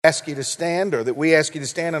Ask you to stand, or that we ask you to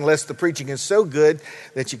stand, unless the preaching is so good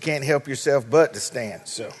that you can't help yourself but to stand.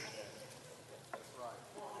 So,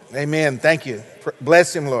 amen. Thank you.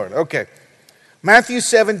 Bless him, Lord. Okay. Matthew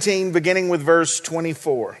 17, beginning with verse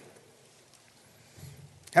 24.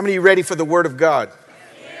 How many of you ready for the Word of God?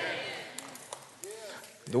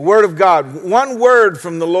 The Word of God. One word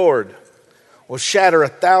from the Lord will shatter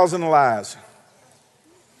 1,000 lies.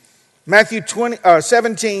 Matthew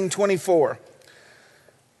 17, 24.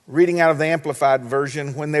 Reading out of the Amplified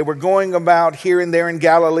Version. When they were going about here and there in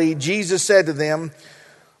Galilee, Jesus said to them,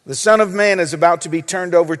 "The Son of Man is about to be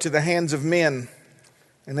turned over to the hands of men,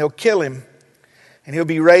 and they'll kill him, and he'll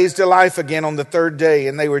be raised to life again on the third day."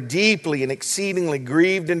 And they were deeply and exceedingly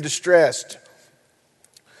grieved and distressed.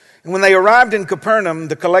 And when they arrived in Capernaum,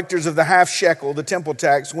 the collectors of the half shekel, the temple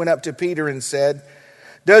tax, went up to Peter and said,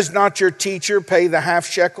 "Does not your teacher pay the half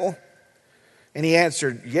shekel?" And he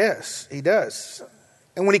answered, "Yes, he does."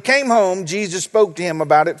 And when he came home, Jesus spoke to him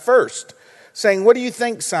about it first, saying, "What do you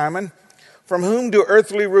think, Simon? From whom do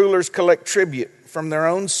earthly rulers collect tribute? From their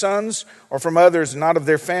own sons, or from others not of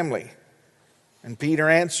their family?" And Peter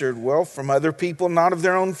answered, "Well, from other people not of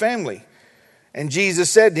their own family." And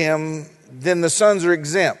Jesus said to him, "Then the sons are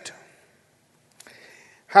exempt.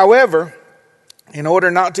 However, in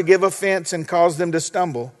order not to give offense and cause them to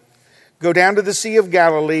stumble, go down to the Sea of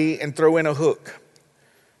Galilee and throw in a hook.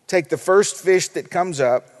 Take the first fish that comes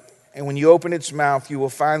up, and when you open its mouth, you will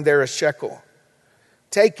find there a shekel.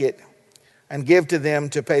 Take it and give to them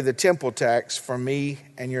to pay the temple tax for me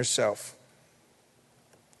and yourself."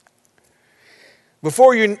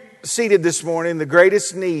 Before you're seated this morning, the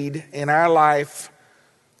greatest need in our life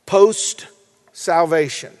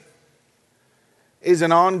post-salvation is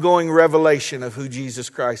an ongoing revelation of who Jesus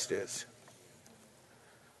Christ is.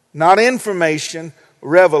 Not information,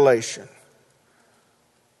 revelation.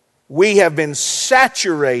 We have been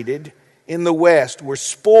saturated in the West. We're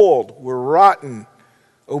spoiled. We're rotten,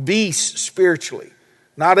 obese spiritually,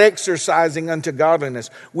 not exercising unto godliness.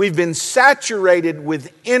 We've been saturated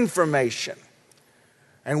with information,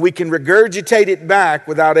 and we can regurgitate it back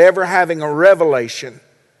without ever having a revelation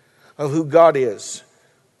of who God is.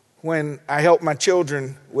 When I help my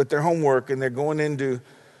children with their homework and they're going into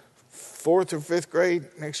 4th or 5th grade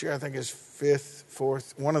next year, I think it's 5th,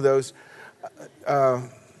 4th, one of those.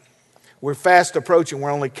 We're fast approaching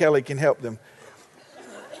where only Kelly can help them.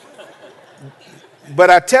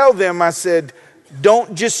 But I tell them, I said,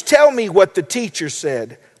 don't just tell me what the teacher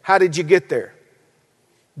said. How did you get there?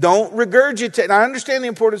 Don't regurgitate. And I understand the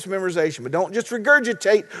importance of memorization, but don't just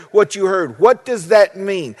regurgitate what you heard. What does that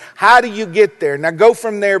mean? How do you get there? Now go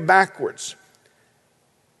from there backwards.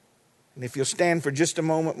 And if you'll stand for just a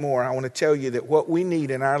moment more, I want to tell you that what we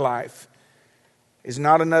need in our life is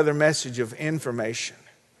not another message of information,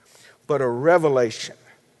 but a revelation.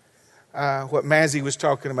 What Mazzy was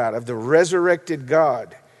talking about, of the resurrected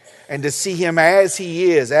God, and to see him as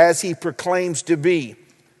he is, as he proclaims to be.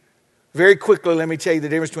 Very quickly, let me tell you the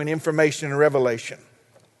difference between information and revelation.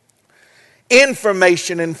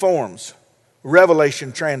 Information informs.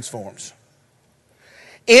 Revelation transforms.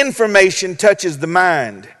 Information touches the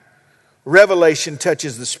mind. Revelation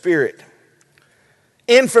touches the spirit.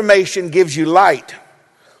 Information gives you light.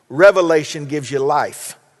 Revelation gives you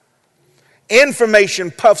life.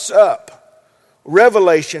 Information puffs up.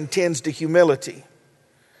 Revelation tends to humility.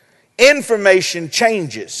 Information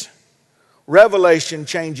changes. Revelation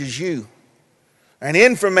changes you. And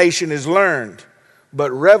information is learned,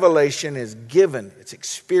 but revelation is given. It's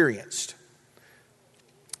experienced.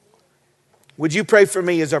 Would you pray for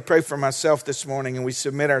me as I pray for myself this morning, and we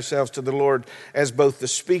submit ourselves to the Lord as both the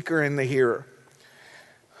speaker and the hearer?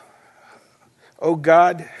 Oh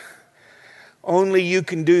God, only you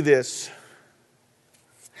can do this.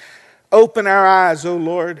 Open our eyes, oh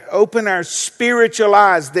Lord. Open our spiritual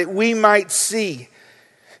eyes that we might see.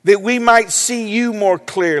 That we might see you more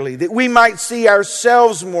clearly. That we might see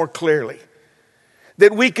ourselves more clearly.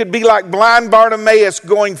 That we could be like blind Bartimaeus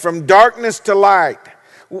going from darkness to light.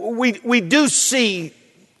 We do see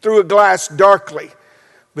through a glass darkly.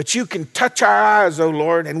 But you can touch our eyes, oh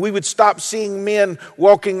Lord, and we would stop seeing men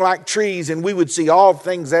walking like trees, and we would see all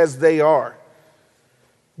things as they are.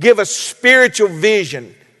 Give us spiritual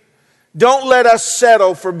vision. Don't let us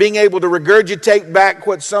settle for being able to regurgitate back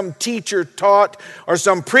what some teacher taught or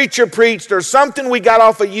some preacher preached or something we got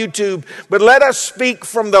off of YouTube, but let us speak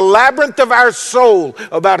from the labyrinth of our soul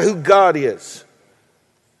about who God is.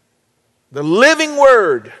 The living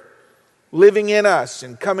Word living in us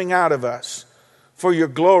and coming out of us for your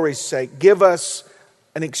glory's sake. Give us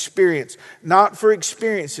an experience, not for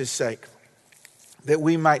experience's sake, that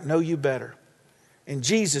we might know you better. In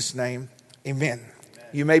Jesus' name, amen.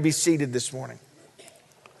 You may be seated this morning.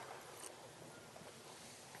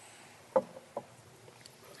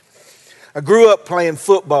 I grew up playing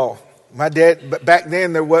football. My dad, back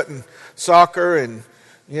then there wasn't soccer and,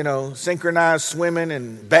 synchronized swimming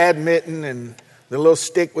and badminton and the little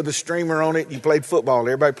stick with the streamer on it. You played football.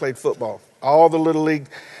 Everybody played football. All the little league.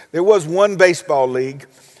 There was one baseball league.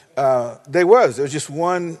 There was just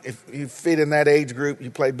one. If you fit in that age group,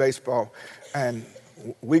 you played baseball. And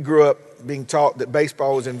we grew up being taught that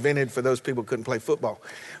baseball was invented for those people who couldn't play football.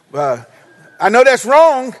 I know that's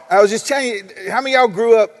wrong. I was just telling you, how many of y'all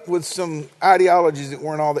grew up with some ideologies that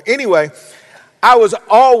weren't all that? Anyway, I was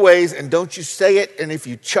always, and don't you say it, and if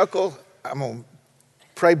you chuckle, I'm going to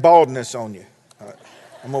pray baldness on you.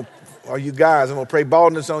 I'm going to pray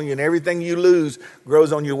baldness on you, and everything you lose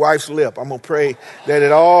grows on your wife's lip. I'm going to pray that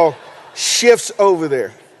it all shifts over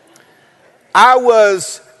there.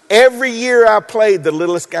 Every year I played, the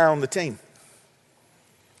littlest guy on the team.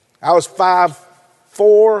 I was 5'4",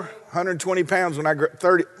 120 pounds about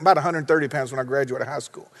 130 pounds when I graduated high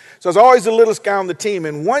school. So I was always the littlest guy on the team.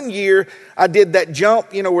 And one year I did that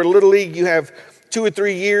jump, where Little League you have 2 or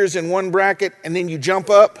 3 years in one bracket and then you jump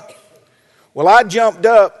up. Well, I jumped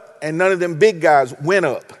up and none of them big guys went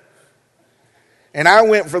up. And I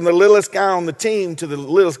went from the littlest guy on the team to the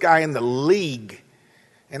littlest guy in the league.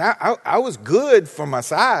 And I was good for my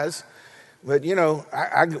size. But,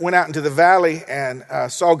 I went out into the valley and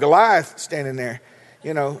saw Goliath standing there,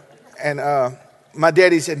 And my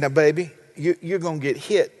daddy said, now, baby, you're going to get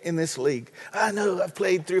hit in this league. I know, I've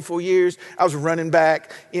played 3 or 4 years. I was running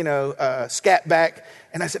back, scat back.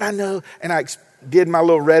 And I said, I know. And I did my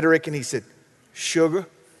little rhetoric. And he said, sugar,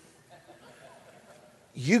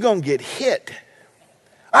 you're going to get hit.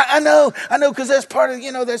 I know, because that's part of,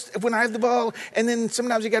 that's when I have the ball. And then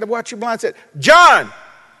sometimes you got to watch your blind side. John,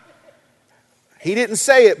 he didn't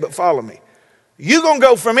say it, but follow me. You're going to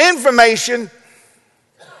go from information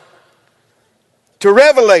to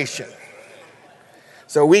revelation.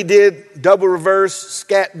 So we did double reverse,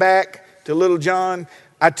 scat back to Little John.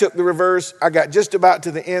 I took the reverse. I got just about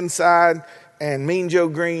to the inside, and Mean Joe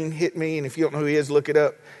Green hit me. And if you don't know who he is, look it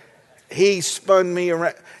up. He spun me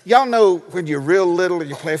around. Y'all know when you're real little and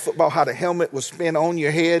you play football, how the helmet will spin on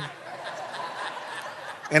your head?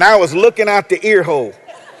 And I was looking out the ear hole.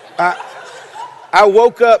 I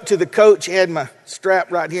woke up to the coach. He had my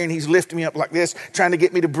strap right here, and he's lifting me up like this, trying to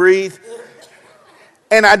get me to breathe.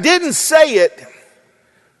 And I didn't say it,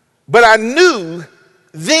 but I knew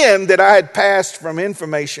then that I had passed from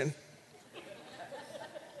information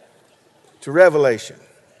to revelation.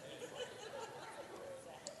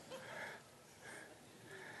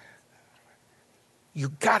 You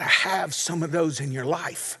got to have some of those in your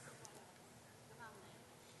life.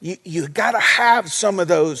 You got to have some of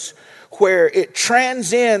those where it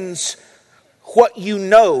transcends what you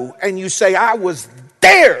know, and you say, I was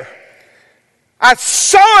there. I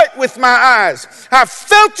saw it with my eyes. I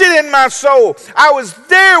felt it in my soul. I was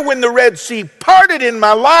there when the Red Sea parted in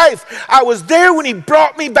my life. I was there when he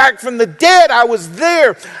brought me back from the dead. I was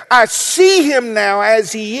there. I see him now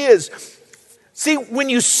as he is. See, when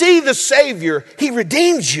you see the Savior, he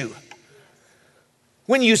redeems you.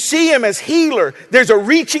 When you see him as healer, there's a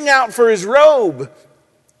reaching out for his robe.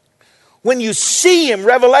 When you see him,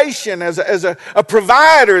 revelation, as a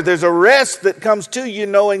provider, there's a rest that comes to you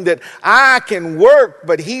knowing that I can work,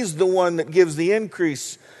 but he's the one that gives the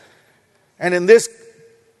increase. And in this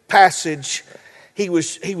passage, he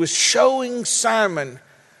was showing Simon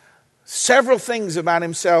several things about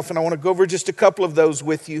himself, and I want to go over just a couple of those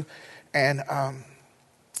with you and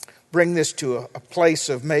bring this to a place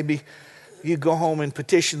of maybe you go home and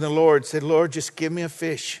petition the Lord, say, Lord, just give me a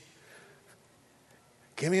fish.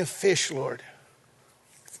 Give me a fish, Lord.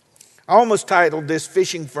 I almost titled this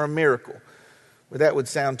Fishing for a Miracle, but that would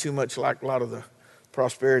sound too much like a lot of the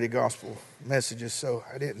prosperity gospel messages, so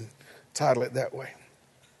I didn't title it that way.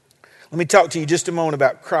 Let me talk to you just a moment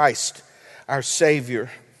about Christ, our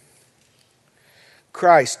Savior.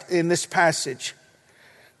 Christ, in this passage,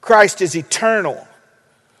 Christ is eternal.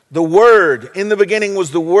 The Word, in the beginning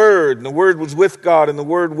was the Word, and the Word was with God, and the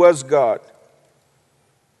Word was God.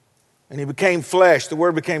 And he became flesh. The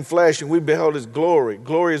Word became flesh, and we beheld his glory.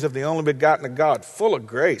 Glory is of the only begotten of God, full of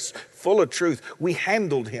grace, full of truth. We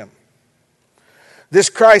handled him. This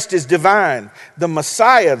Christ is divine, the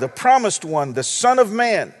Messiah, the promised one, the Son of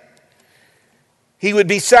Man. He would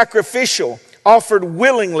be sacrificial, offered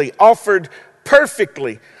willingly, offered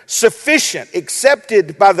perfectly, sufficient,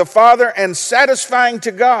 accepted by the Father, and satisfying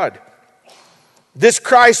to God. This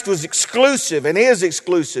Christ was exclusive and is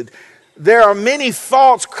exclusive. There are many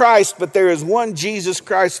false Christs, but there is one Jesus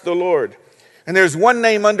Christ the Lord. And there's one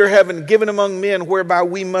name under heaven given among men whereby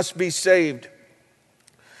we must be saved.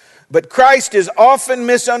 But Christ is often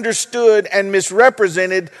misunderstood and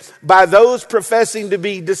misrepresented by those professing to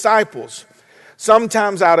be disciples.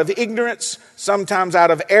 Sometimes out of ignorance, sometimes out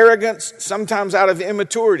of arrogance, sometimes out of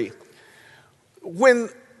immaturity. When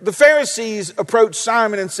the Pharisees approach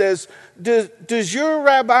Simon and says, does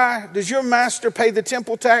your master pay the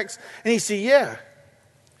temple tax? And he said, yeah.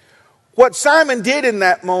 What Simon did in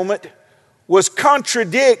that moment was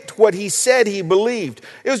contradict what he said he believed.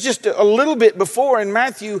 It was just a little bit before in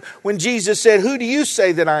Matthew when Jesus said, who do you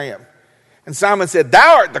say that I am? And Simon said,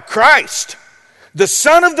 thou art the Christ, the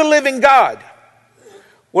Son of the living God.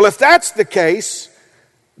 Well, if that's the case,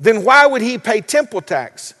 then why would he pay temple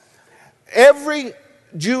tax? Every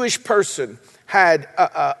Jewish person had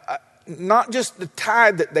not just the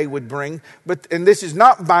tithe that they would bring, and this is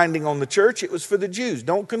not binding on the church, it was for the Jews.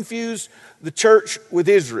 Don't confuse the church with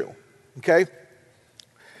Israel. Okay?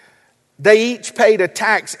 They each paid a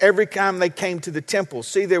tax every time they came to the temple.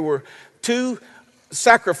 See, there were 2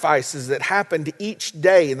 sacrifices that happened each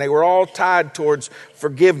day, and they were all tied towards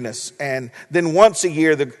forgiveness. And then once a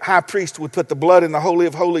year, the high priest would put the blood in the Holy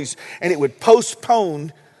of Holies, and it would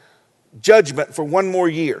postpone judgment for one more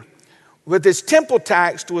year. But this temple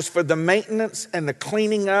tax was for the maintenance and the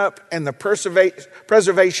cleaning up and the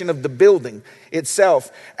preservation of the building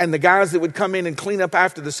itself. And the guys that would come in and clean up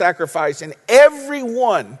after the sacrifice. And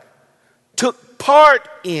everyone took part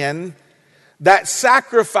in that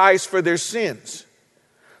sacrifice for their sins.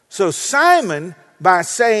 So Simon, by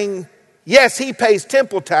saying, yes, he pays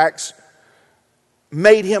temple tax,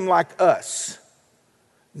 made him like us,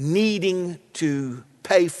 needing to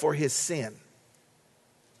pay for his sin.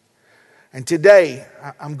 And today,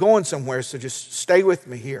 I'm going somewhere, so just stay with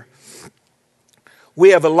me here.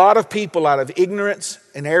 We have a lot of people out of ignorance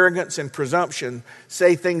and arrogance and presumption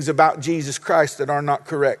say things about Jesus Christ that are not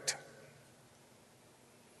correct.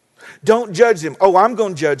 Don't judge them. Oh, I'm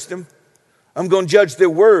going to judge them. I'm going to judge their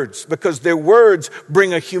words because their words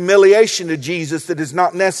bring a humiliation to Jesus that is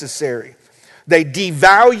not necessary. They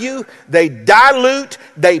devalue, they dilute,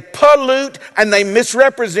 they pollute, and they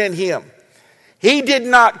misrepresent him. He did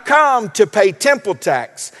not come to pay temple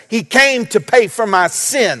tax. He came to pay for my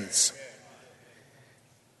sins.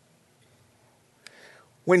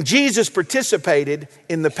 When Jesus participated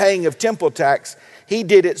in the paying of temple tax, he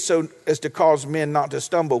did it so as to cause men not to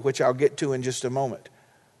stumble, which I'll get to in just a moment.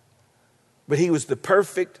 But he was the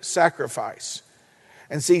perfect sacrifice.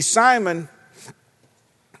 And see, Simon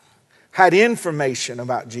had information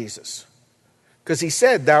about Jesus. Because he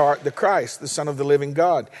said, thou art the Christ, the Son of the living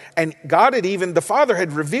God. And God the Father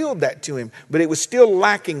had revealed that to him, but it was still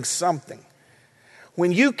lacking something.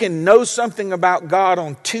 When you can know something about God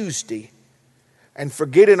on Tuesday and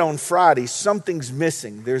forget it on Friday, something's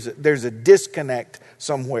missing. There's a disconnect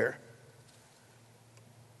somewhere.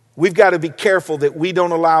 We've got to be careful that we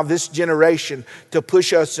don't allow this generation to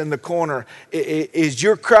push us in the corner. Is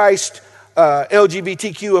your Christ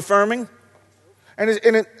LGBTQ affirming?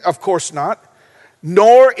 And of course not.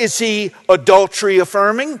 Nor is he adultery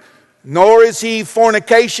affirming, nor is he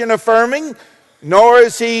fornication affirming, nor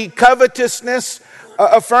is he covetousness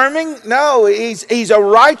affirming. No, he's a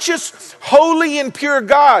righteous, holy, and pure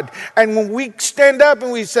God. And when we stand up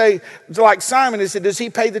and we say, like Simon, he said, does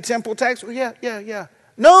he pay the temple tax? Well, yeah.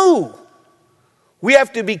 No. We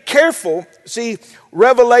have to be careful. See,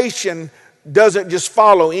 revelation doesn't just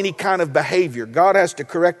follow any kind of behavior. God has to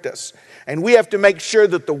correct us. And we have to make sure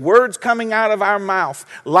that the words coming out of our mouth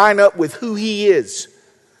line up with who he is.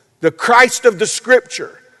 The Christ of the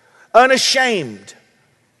Scripture. Unashamed.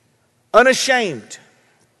 Unashamed.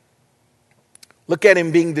 Look at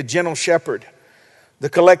him being the gentle shepherd. The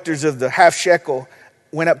collectors of the half shekel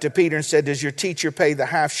went up to Peter and said, does your teacher pay the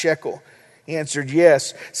half shekel? He answered,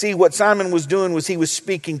 yes. See, what Simon was doing was he was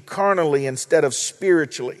speaking carnally instead of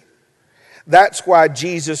spiritually. That's why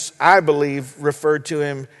Jesus, I believe, referred to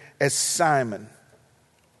him as Simon.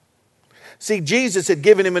 See, Jesus had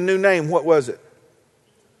given him a new name. What was it?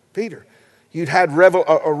 Peter. You'd had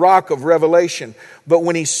a rock of revelation. But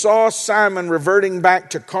when he saw Simon reverting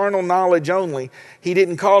back to carnal knowledge only, he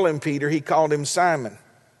didn't call him Peter, he called him Simon.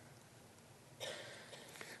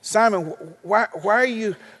 Simon, why are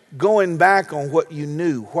you going back on what you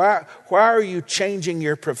knew? Why are you changing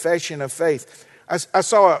your profession of faith? I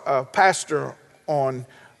saw a pastor on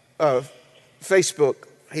Facebook.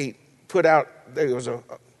 He put out, there was what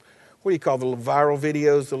do you call the viral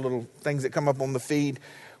videos, the little things that come up on the feed,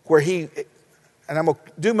 where and I'm going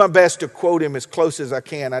to do my best to quote him as close as I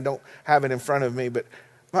can. I don't have it in front of me, but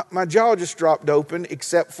my jaw just dropped open,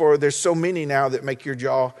 except for there's so many now that make your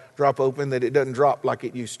jaw drop open that it doesn't drop like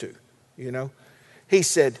it used to. you know. He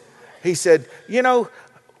said, you know,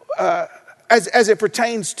 as it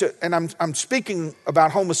pertains to, and I'm speaking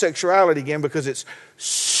about homosexuality again because it's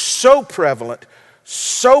so prevalent,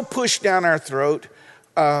 so pushed down our throat,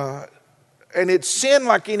 and it's sin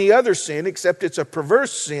like any other sin, except it's a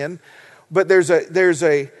perverse sin. But there's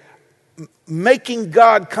a making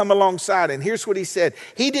God come alongside. And here's what he said.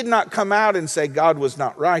 He did not come out and say God was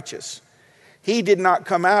not righteous. He did not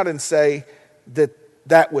come out and say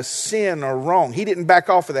that was sin or wrong. He didn't back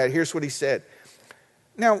off of that. Here's what he said.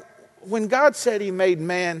 Now, when God said he made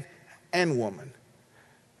man and woman,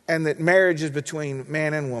 and that marriage is between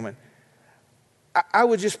man and woman, I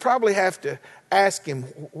would just probably have to ask him,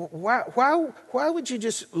 why would you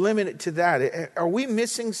just limit it to that? Are we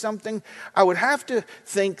missing something? I would have to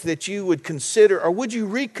think that you would consider, or would you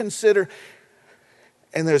reconsider?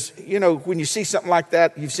 And there's, you know, when you see something like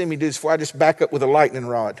that, you've seen me do this before, I just back up with a lightning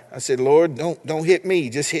rod. I said, Lord, don't hit me,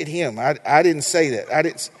 just hit him. I didn't say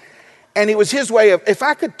that. And it was his way of, if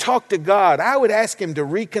I could talk to God, I would ask him to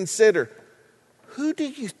reconsider, who do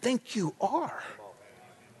you think you are?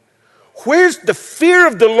 Where's the fear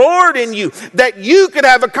of the Lord in you that you could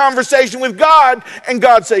have a conversation with God and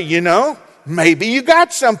God say, you know, maybe you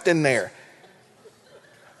got something there.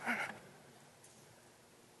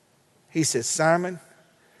 He says, Simon,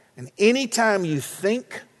 and anytime you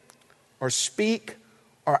think or speak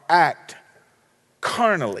or act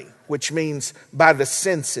carnally, which means by the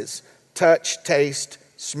senses, touch, taste,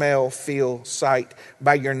 smell, feel, sight,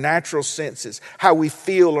 by your natural senses, how we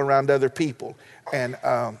feel around other people. And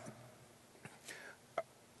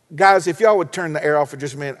guys, if y'all would turn the air off for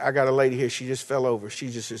just a minute. I got a lady here. She just fell over. She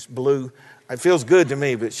just blew. It feels good to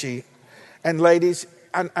me, but and ladies,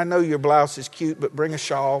 I know your blouse is cute, but bring a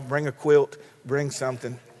shawl, bring a quilt, bring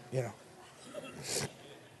something, you know.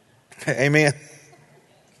 Amen.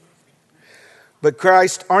 But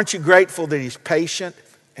Christ, aren't you grateful that he's patient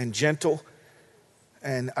and gentle?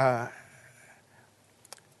 And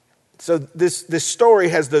so this story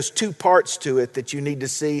has those two parts to it that you need to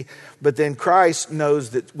see. But then Christ knows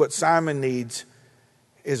that what Simon needs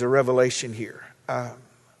is a revelation here.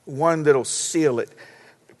 One that'll seal it.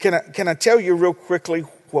 Can I tell you real quickly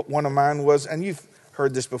what one of mine was? And you've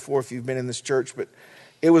heard this before if you've been in this church. But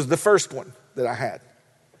it was the first one that I had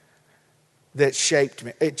that shaped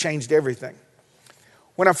me. It changed everything.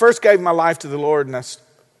 When I first gave my life to the Lord and I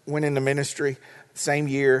went into ministry, same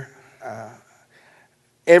year,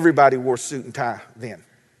 everybody wore suit and tie then.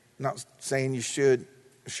 Not saying you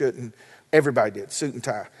shouldn't. Everybody did, suit and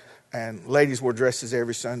tie. And ladies wore dresses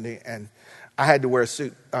every Sunday. And I had to wear a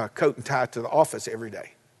suit, coat and tie to the office every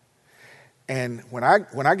day. And when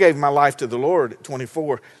I gave my life to the Lord at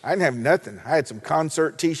 24, I didn't have nothing. I had some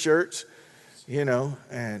concert T-shirts, you know,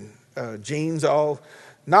 and jeans all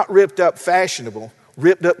not ripped up fashionable,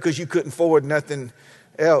 ripped up because you couldn't afford nothing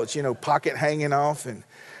else, you know, pocket hanging off. And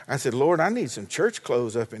I said, Lord, I need some church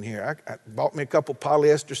clothes up in here. I bought me a couple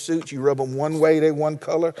polyester suits. You rub them one way, they're one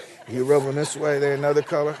color. You rub them this way, they're another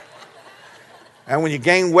color. And when you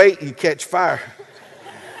gain weight, you catch fire.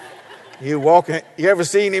 You ever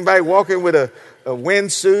seen anybody walking with a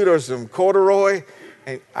windsuit or some corduroy?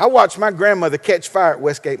 And I watched my grandmother catch fire at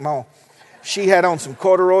Westgate Mall. She had on some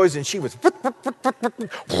corduroys and she was...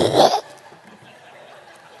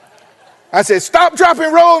 I said, stop, drop,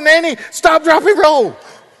 and roll, Nanny. Stop, drop, and roll.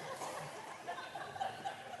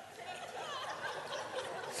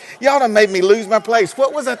 Y'all done made me lose my place.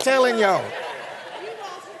 What was I telling y'all?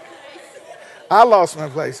 I lost my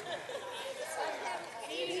place.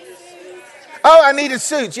 Oh, I needed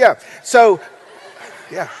suits, yeah. So,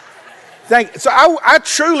 yeah. So I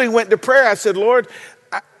truly went to prayer. I said, Lord,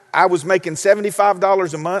 I was making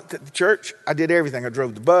 $75 a month at the church. I did everything. I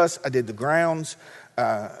drove the bus. I did the grounds.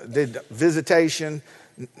 Did visitation,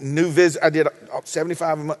 I did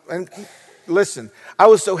 $75 a month. And listen, I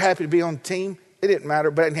was so happy to be on the team. It didn't matter,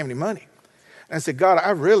 but I didn't have any money. And I said, God, I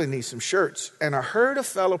really need some shirts. And I heard a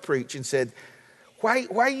fellow preach and said, why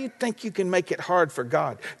do you think you can make it hard for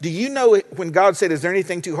God? Do you know when God said, is there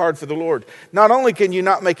anything too hard for the Lord? Not only can you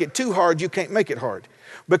not make it too hard, you can't make it hard.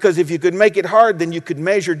 Because if you could make it hard, then you could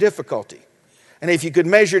measure difficulty. And if you could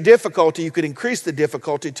measure difficulty, you could increase the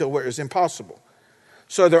difficulty till where it's impossible.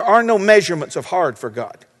 So there are no measurements of hard for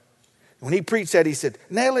God. When he preached that, he said,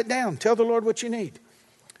 nail it down. Tell the Lord what you need.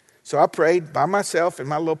 So I prayed by myself in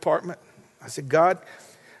my little apartment. I said, God,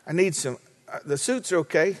 I need some, the suits are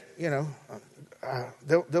okay, you know.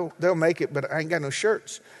 They'll make it, but I ain't got no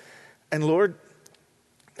shirts. And Lord,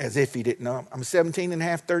 as if he didn't know, I'm 17 and a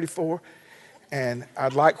half, 34, and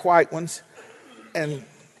I'd like white ones. And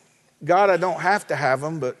God, I don't have to have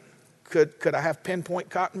them, but could I have pinpoint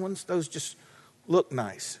cotton ones? Those just look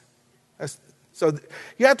nice. So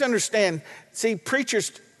you have to understand, see,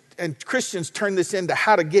 preachers and Christians turn this into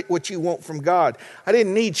how to get what you want from God. I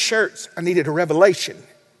didn't need shirts. I needed a revelation.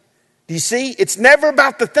 Do you see? It's never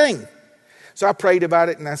about the thing. So I prayed about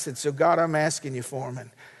it and I said, so God, I'm asking you for them. And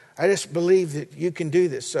I just believe that you can do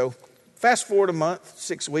this. So fast forward a month,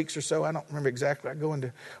 6 weeks or so. I don't remember exactly. I go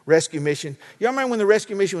into rescue mission. Y'all remember when the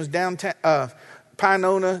rescue mission was downtown,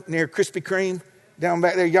 Pinona near Krispy Kreme? Down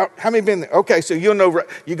back there, y'all, how many been there? Okay, so you'll know,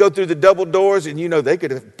 you go through the double doors and you know they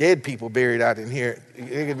could have dead people buried out in here.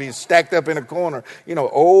 They could be stacked up in a corner. You know,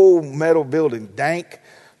 old metal building, dank,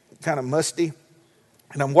 kind of musty.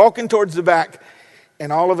 And I'm walking towards the back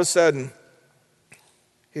and all of a sudden,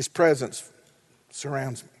 his presence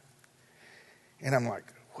surrounds me. And I'm like,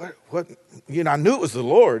 what? You know, I knew it was the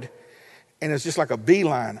Lord. And it's just like a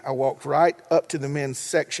beeline. I walked right up to the men's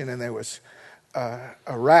section and there was a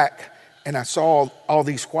rack. And I saw all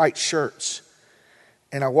these white shirts.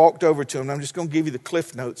 And I walked over to them. I'm just going to give you the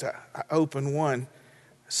cliff notes. I opened one,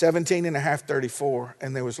 17.534.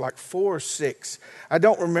 And there was like 4 or 6. I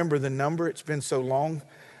don't remember the number. It's been so long.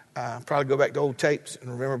 Probably go back to old tapes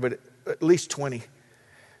and remember, but at least 20.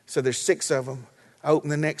 So there's 6 of them. I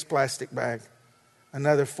opened the next plastic bag.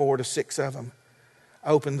 Another 4 to 6 of them.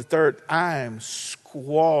 I opened the third. I am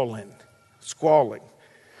squalling.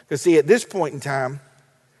 Because see, at this point in time,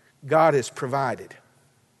 God has provided.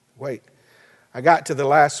 Wait, I got to the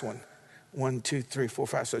last one. 1, 2, 3, 4,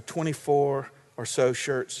 5. So 24 or so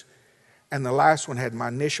shirts. And the last one had my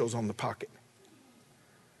initials on the pocket.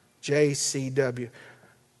 JCW.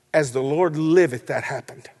 As the Lord liveth, that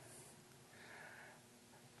happened.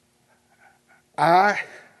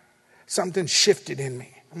 Something shifted in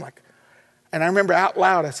me. I'm like, and I remember out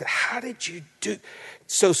loud, I said, how did you do?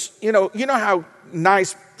 So, you know how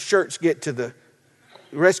nice shirts get to the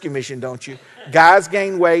rescue mission, don't you? Guys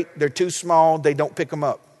gain weight. They're too small. They don't pick them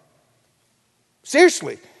up.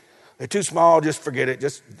 Seriously. They're too small. Just forget it.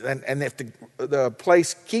 And if the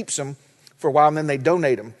place keeps them for a while, and then they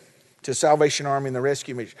donate them to Salvation Army and the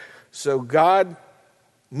rescue mission. So God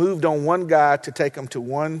moved on one guy to take them to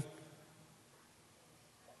one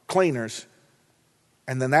cleaners,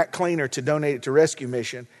 and then that cleaner to donate it to rescue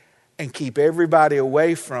mission and keep everybody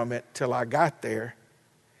away from it till I got there.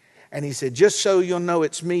 And he said, just so you'll know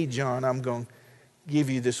it's me, John, I'm going to give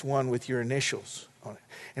you this one with your initials on it.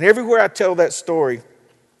 And everywhere I tell that story,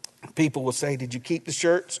 people will say, did you keep the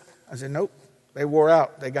shirts? I said, nope. They wore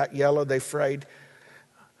out. They got yellow. They frayed.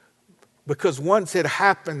 Because once it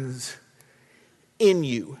happens in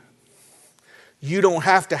you, you don't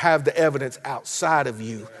have to have the evidence outside of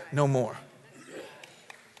you no more.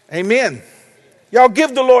 Amen. Y'all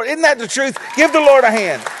give the Lord, isn't that the truth? Give the Lord a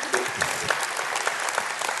hand.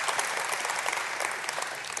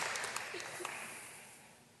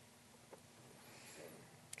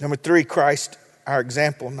 Number 3, Christ, our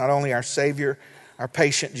example, not only our Savior, our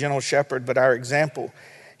patient, gentle shepherd, but our example.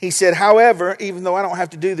 He said, however, even though I don't have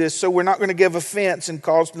to do this, so we're not going to give offense and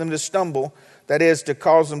cause them to stumble. That is, to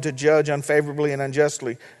cause them to judge unfavorably and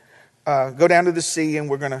unjustly. Go down to the sea and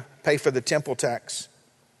we're going to pay for the temple tax.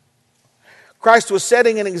 Christ was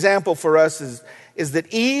setting an example for us is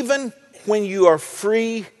that even when you are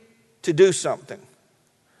free to do something,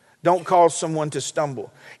 don't cause someone to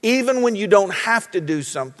stumble. Even when you don't have to do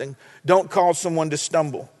something, don't cause someone to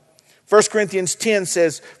stumble. 1 Corinthians 10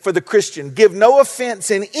 says, for the Christian, give no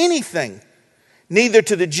offense in anything, neither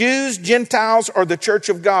to the Jews, Gentiles, or the church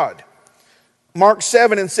of God. Mark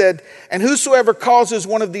 7 and said, and whosoever causes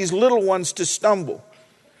one of these little ones to stumble,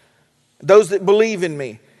 those that believe in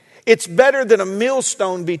me, it's better that a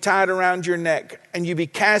millstone be tied around your neck and you be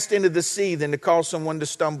cast into the sea than to cause someone to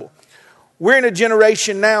stumble. We're in a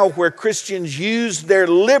generation now where Christians use their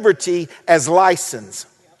liberty as license.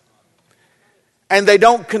 And they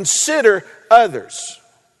don't consider others.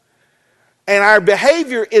 And our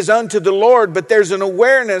behavior is unto the Lord, but there's an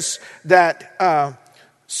awareness that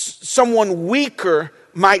someone weaker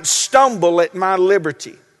might stumble at my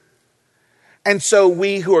liberty. And so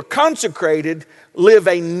we who are consecrated live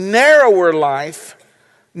a narrower life,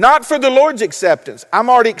 not for the Lord's acceptance. I'm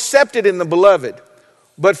already accepted in the beloved.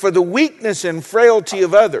 But for the weakness and frailty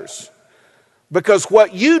of others. Because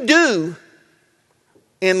what you do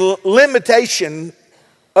in limitation,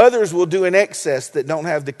 others will do in excess that don't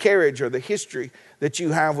have the carriage or the history that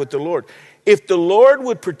you have with the Lord. If the Lord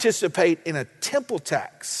would participate in a temple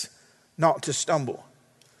tax, not to stumble,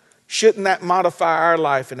 shouldn't that modify our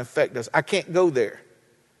life and affect us? I can't go there.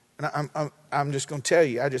 And I'm just going to tell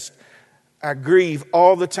you, I grieve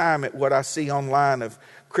all the time at what I see online of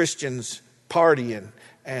Christians partying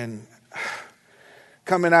and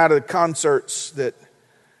coming out of the concerts that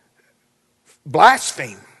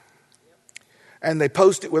blaspheme. And they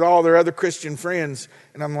post it with all their other Christian friends.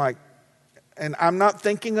 And I'm like, and I'm not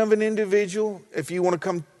thinking of an individual. If you want to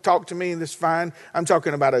come talk to me, that's fine. I'm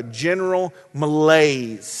talking about a general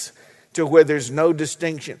malaise to where there's no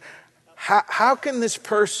distinction. How can this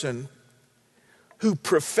person who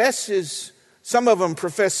professes, some of them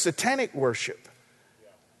profess satanic worship,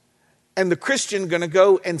 and the Christian going to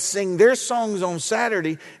go and sing their songs on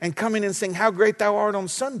Saturday and come in and sing How Great Thou Art on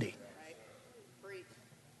Sunday?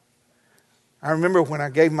 I remember when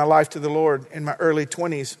I gave my life to the Lord in my early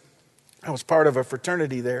 20s, I was part of a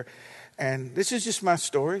fraternity there. And this is just my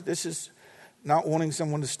story. This is not wanting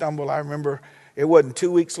someone to stumble. I remember it wasn't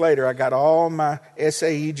 2 weeks later, I got all my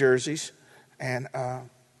SAE jerseys and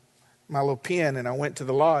my little pen, and I went to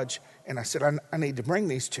the lodge and I said, I need to bring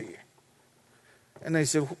these to you. And they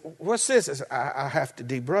said, what's this? I said, I have to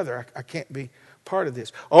de-brother. I can't be part of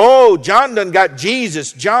this. Oh, John done got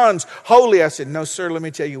Jesus. John's holy. I said, no, sir, let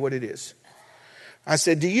me tell you what it is. I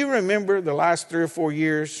said, do you remember the last 3 or 4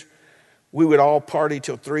 years we would all party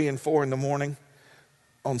till 3 and 4 in the morning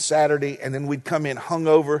on Saturday, and then we'd come in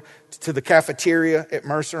hungover to the cafeteria at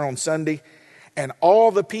Mercer on Sunday, and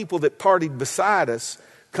all the people that partied beside us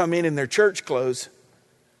come in their church clothes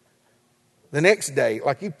the next day.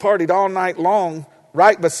 Like you partied all night long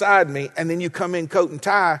right beside me, and then you come in coat and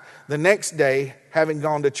tie the next day having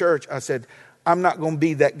gone to church. I said, I'm not going to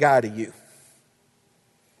be that guy to you.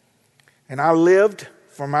 And I lived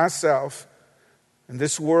for myself and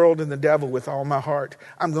this world and the devil with all my heart.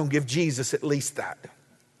 I'm going to give Jesus at least that.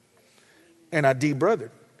 And I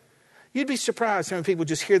de-brothered. You'd be surprised how many people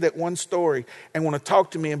just hear that one story and want to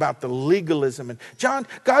talk to me about the legalism. And John,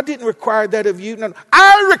 God didn't require that of you. No,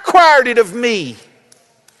 I required it of me.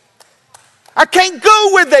 I can't go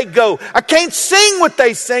where they go. I can't sing what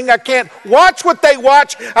they sing. I can't watch what they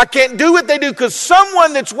watch. I can't do what they do because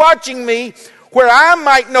someone that's watching me where I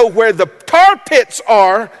might know where the tar pits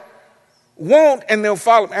are won't, and they'll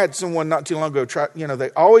follow. I had someone not too long ago they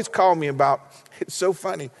always call me about, it's so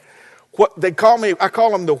funny. What they call me, I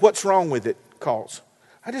call them the what's wrong with it calls.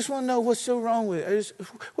 I just want to know what's so wrong with it.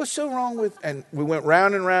 What's so wrong with, and we went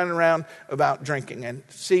round and round and round about drinking. And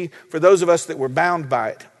see, for those of us that were bound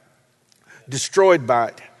by it, destroyed by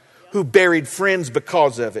it, who buried friends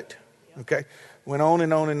because of it, okay, went on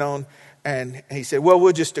and on and on. And he said, well,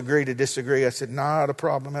 we'll just agree to disagree. I said, not a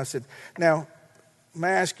problem. I said, now, may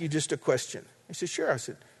I ask you just a question? He said, sure. I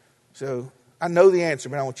said, so I know the answer,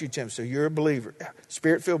 but I want you to tell me. So you're a believer,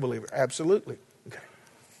 Spirit-filled believer. Absolutely. Okay.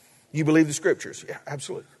 You believe the scriptures? Yeah,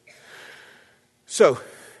 absolutely. So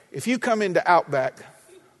if you come into Outback,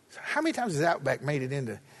 how many times has Outback made it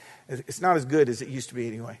into, it's not as good as it used to be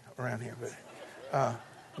anyway around here, but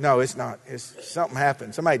no, it's not. It's something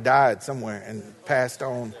happened. Somebody died somewhere and passed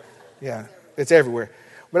on. Yeah, it's everywhere.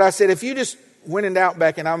 But I said, if you just went into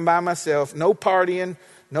Outback and I'm by myself, no partying,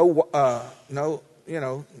 no,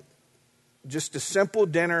 just a simple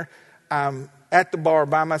dinner. I'm at the bar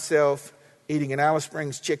by myself, eating an Alice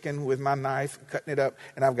Springs chicken with my knife, cutting it up,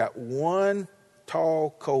 and I've got one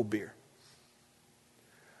tall cold beer.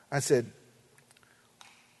 I said,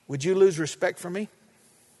 would you lose respect for me?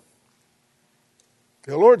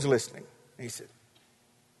 The Lord's listening. He said,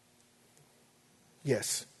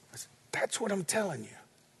 yes. I said, that's what I'm telling you.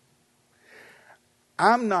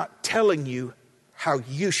 I'm not telling you how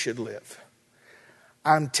you should live.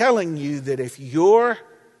 I'm telling you that if your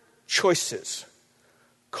choices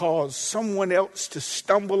cause someone else to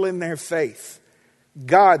stumble in their faith,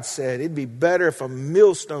 God said it'd be better if a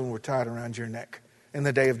millstone were tied around your neck in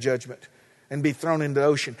the day of judgment and be thrown into the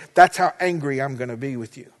ocean. That's how angry I'm going to be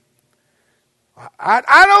with you. I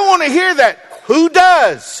don't want to hear that. Who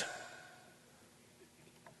does?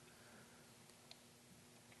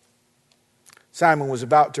 Simon was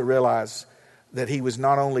about to realize that he was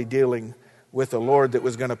not only dealing with a Lord that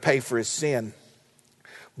was going to pay for his sin,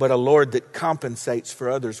 but a Lord that compensates for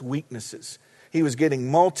others' weaknesses. He was getting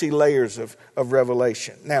multi-layers of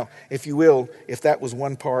revelation. Now, if you will, if that was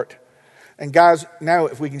one part. And guys, now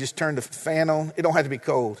if we can just turn the fan on. It don't have to be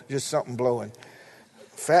cold, just something blowing.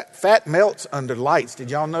 Fat melts under lights.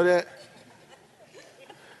 Did y'all know that?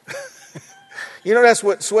 You know that's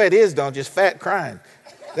what sweat is, don't you? Just fat crying.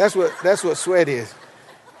 That's what sweat is.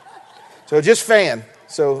 So just fan,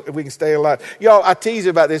 so if we can stay alive. Y'all, I tease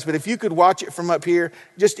about this, but if you could watch it from up here,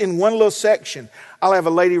 just in one little section, I'll have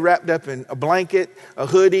a lady wrapped up in a blanket, a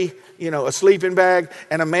hoodie, a sleeping bag,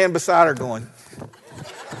 and a man beside her going.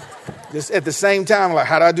 Just at the same time, like,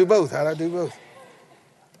 how do I do both? How do I do both?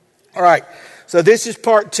 All right. So this is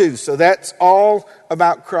part 2. So that's all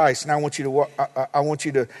about Christ. Now I want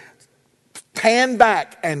you to pan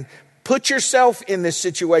back and put yourself in this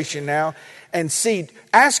situation now and see.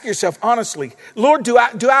 Ask yourself honestly, Lord, do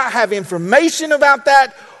I have information about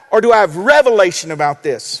that, or do I have revelation about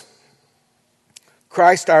this?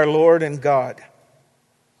 Christ our Lord and God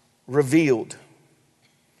revealed.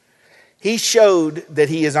 He showed that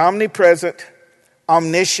he is omnipresent,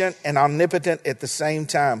 omniscient, and omnipotent at the same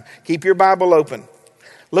time. Keep your Bible open.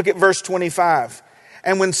 Look at verse 25.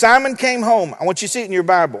 And when Simon came home, I want you to see it in your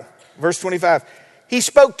Bible. Verse 25. He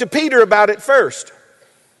spoke to Peter about it first.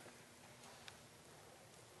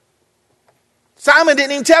 Simon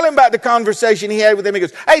didn't even tell him about the conversation he had with him. He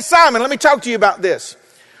goes, hey, Simon, let me talk to you about this.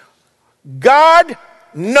 God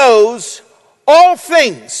knows all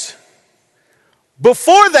things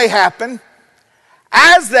before they happen,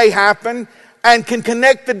 as they happen, and can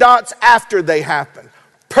connect the dots after they happen.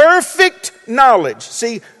 Perfect knowledge.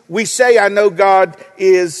 See, we say, I know God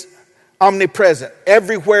is omnipresent,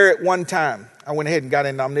 everywhere at one time. I went ahead and got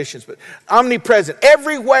into omniscience, but omnipresent,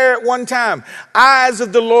 everywhere at one time. Eyes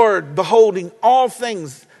of the Lord beholding all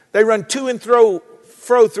things. They run to and fro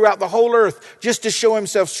throughout the whole earth just to show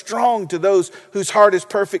himself strong to those whose heart is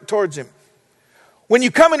perfect towards him. When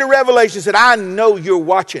you come into Revelation, it said, I know you're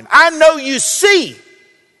watching. I know you see.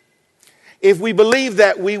 If we believe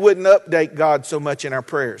that, we wouldn't update God so much in our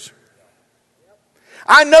prayers.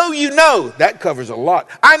 I know you know. That covers a lot.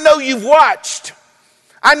 I know you've watched.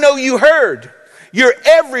 I know you heard. You're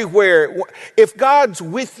everywhere. If God's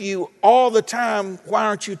with you all the time, why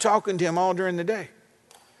aren't you talking to him all during the day?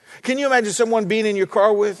 Can you imagine someone being in your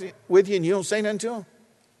car with you and you don't say nothing to him?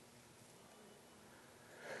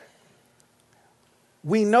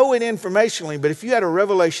 We know it informationally, but if you had a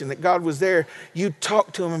revelation that God was there, you'd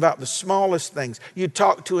talk to him about the smallest things. You'd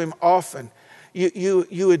talk to him often. You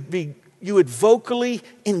would vocally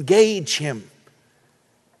engage him.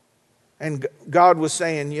 And God was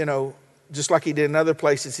saying, you know, just like he did in other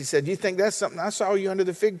places, he said, you think that's something? I saw you under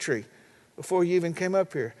the fig tree before you even came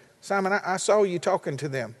up here. Simon, I saw you talking to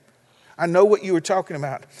them. I know what you were talking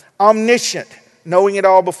about. Omniscient, knowing it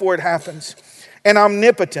all before it happens. And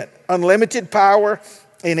omnipotent, unlimited power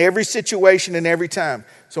in every situation and every time.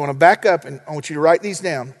 So I want to back up and I want you to write these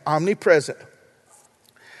down. Omnipresent.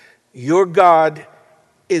 Your God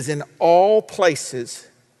is in all places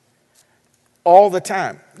all the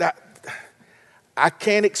time. I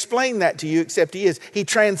can't explain that to you except he is. He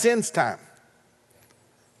transcends time.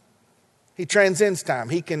 He transcends time.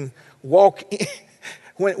 He can walk in.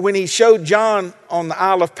 When he showed John on the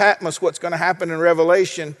Isle of Patmos what's going to happen in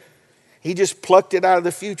Revelation, he just plucked it out of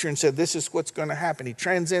the future and said, this is what's going to happen. He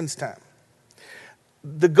transcends time.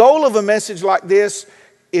 The goal of a message like this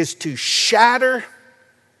is to shatter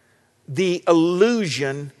the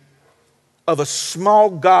illusion of a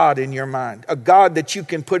small God in your mind, a God that you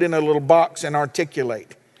can put in a little box and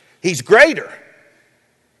articulate. He's greater.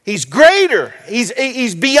 He's greater.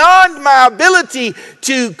 He's beyond my ability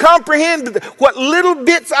to comprehend. What little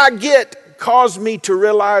bits I get cause me to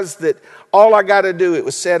realize that all I got to do, it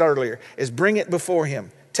was said earlier, is bring it before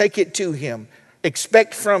him, take it to him,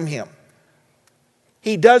 expect from him.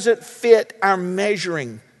 He doesn't fit our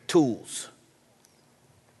measuring tools.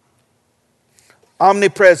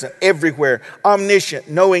 Omnipresent, everywhere. Omniscient,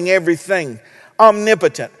 knowing everything.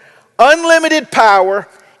 Omnipotent. Unlimited power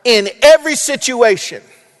in every situation.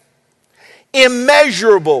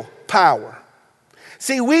 Immeasurable power.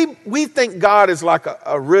 See, we think God is like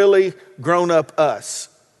a really grown-up us.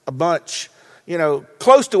 A bunch,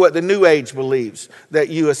 close to what the New Age believes. That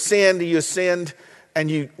you ascend,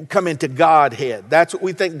 and you come into Godhead. That's what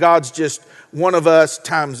we think. God's just one of us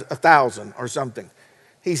times 1,000 or something.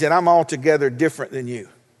 He said, I'm altogether different than you.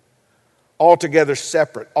 Altogether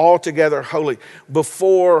separate. Altogether holy.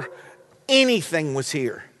 Before anything was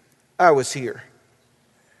here, I was here.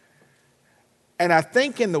 And I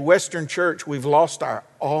think in the Western church, we've lost our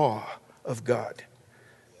awe of God.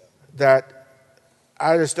 That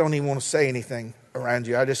I just don't even want to say anything around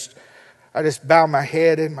you. I just bow my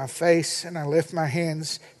head and my face and I lift my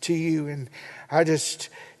hands to you. And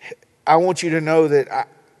I want you to know that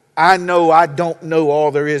I know I don't know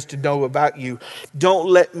all there is to know about you. Don't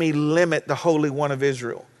let me limit the Holy One of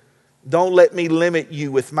Israel. Don't let me limit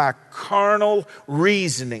you with my carnal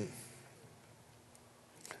reasoning.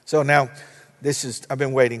 So now, I've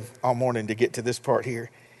been waiting all morning to get to this part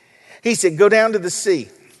here. He said, go down to the sea.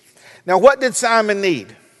 Now, what did Simon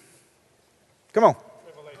need? Come on.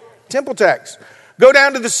 Temple tax. Go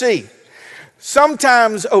down to the sea.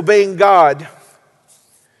 Sometimes obeying God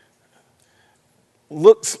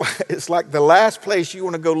looks like, it's like the last place you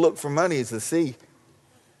want to go look for money is the sea.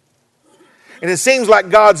 And it seems like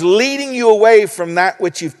God's leading you away from that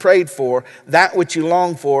which you've prayed for, that which you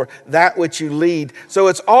long for, that which you lead. So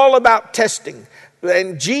it's all about testing.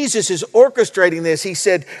 And Jesus is orchestrating this. He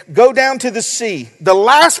said, go down to the sea, the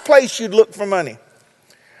last place you'd look for money,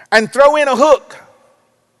 and throw in a hook.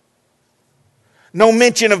 No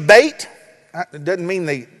mention of bait. It doesn't mean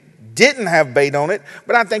they didn't have bait on it,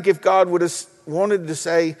 but I think if God would have wanted to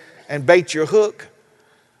say, and bait your hook,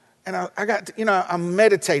 and I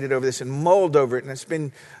meditated over this and mulled over it, and it's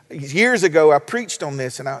been years ago I preached on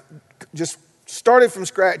this, and I just started from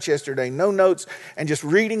scratch yesterday, no notes, and just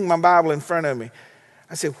reading my Bible in front of me.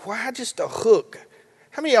 I said, why just a hook?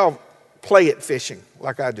 How many of y'all play at fishing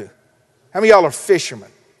like I do? How many of y'all are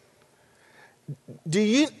fishermen?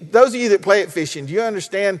 Those of you that play at fishing, do you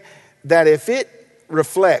understand that if it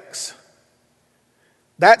reflects,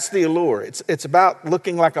 that's the allure. It's about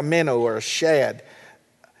looking like a minnow or a shad.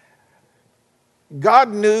 God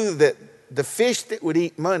knew that the fish that would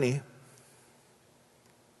eat money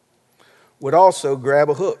would also grab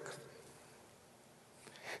a hook.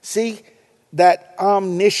 See, that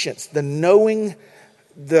omniscience, the knowing,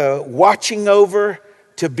 the watching over,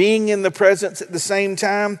 to being in the presence at the same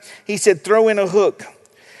time. He said, throw in a hook.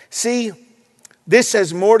 See, this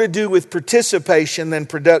has more to do with participation than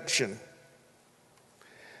production.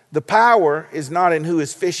 The power is not in who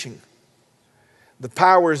is fishing. The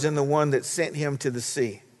power is in the one that sent him to the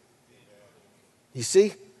sea. You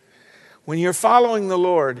see? When you're following the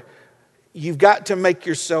Lord, you've got to make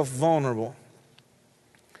yourself vulnerable.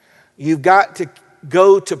 You've got to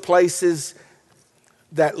go to places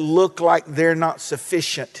that look like they're not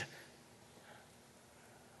sufficient.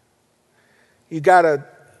 You've got to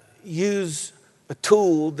use a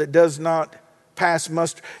tool that does not pass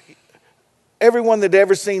muster. Everyone that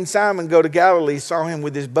ever seen Simon go to Galilee saw him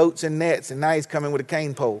with his boats and nets, and now he's coming with a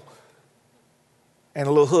cane pole and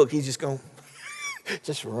a little hook. He's just going to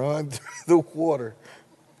just run through the water.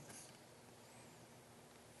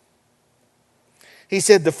 He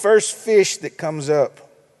said, the first fish that comes up,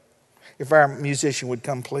 if our musician would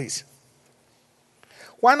come, please.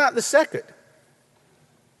 Why not the second?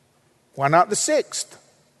 Why not the sixth?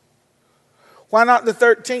 Why not the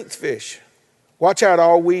 13th fish? Watch how it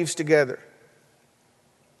all weaves together.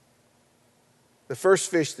 The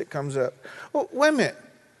first fish that comes up. Oh, wait a minute.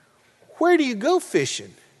 Where do you go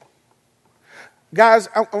fishing? Guys,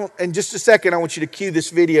 in just a second, I want you to cue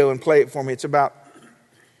this video and play it for me. It's about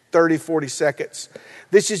 30, 40 seconds.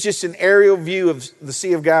 This is just an aerial view of the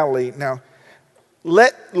Sea of Galilee. Now,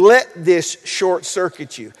 let this short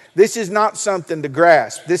circuit you. This is not something to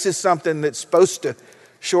grasp. This is something that's supposed to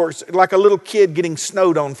like a little kid getting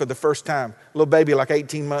snowed on for the first time. A little baby like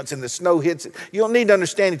 18 months and the snow hits it. You don't need to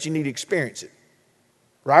understand it. You need to experience it.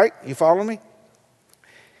 Right? You follow me?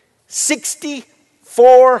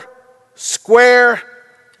 64 square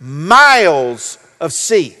miles of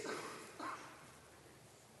sea.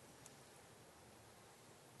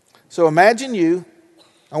 So imagine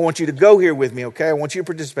I want you to go here with me, okay? I want you to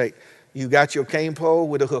participate. You got your cane pole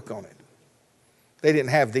with a hook on it. They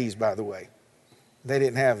didn't have these, by the way. They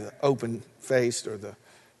didn't have the open faced or the,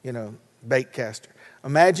 bait caster.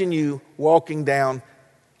 Imagine you walking down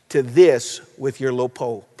to this with your little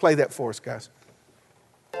pole. Play that for us, guys.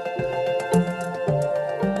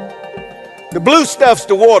 The blue stuff's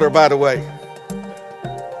the water, by the way.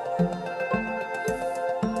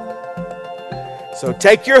 So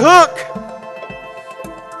take your hook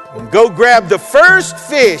and go grab the first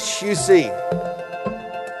fish you see.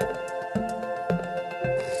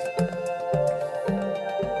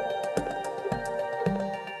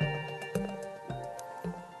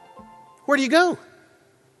 Where do you go?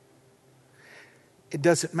 It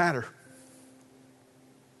doesn't matter.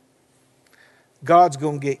 God's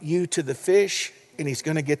going to get you to the fish, and he's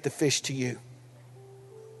going to get the fish to you.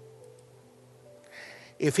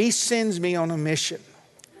 If he sends me on a mission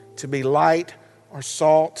to be light or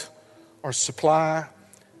salt or supply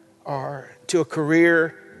or to a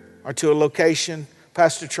career or to a location,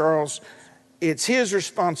 Pastor Charles, it's his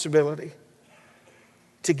responsibility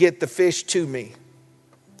to get the fish to me.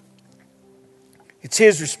 It's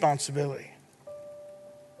his responsibility.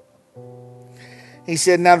 He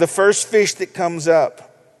said, now the first fish that comes up,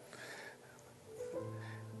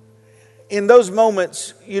 in those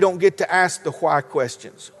moments, you don't get to ask the why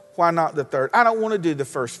questions. Why not the third? I don't want to do the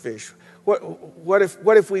first fish. What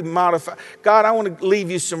if we modify? God, I want to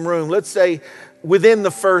leave you some room. Let's say within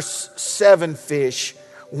the first 7 fish,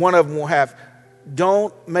 one of them will have.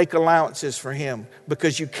 Don't make allowances for him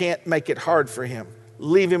because you can't make it hard for him.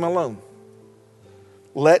 Leave him alone.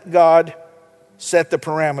 Let God set the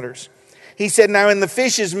parameters. He said, now in the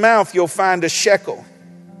fish's mouth, you'll find a shekel.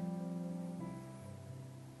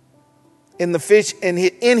 In the fish, in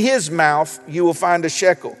his mouth, you will find a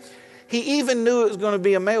shekel. He even knew it was going to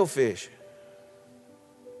be a male fish.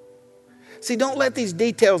 See, don't let these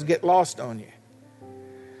details get lost on you.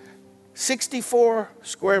 64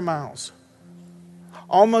 square miles.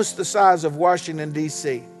 Almost the size of Washington,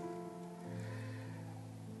 D.C.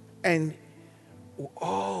 And,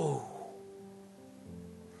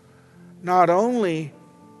 not only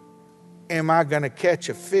am I going to catch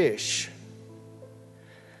a fish,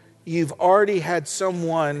 you've already had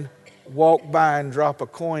someone walk by and drop a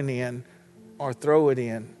coin in or throw it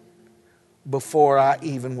in before I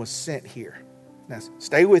even was sent here. Now,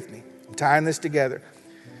 stay with me. I'm tying this together.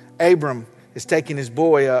 Abram is taking his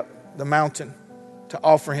boy up the mountain to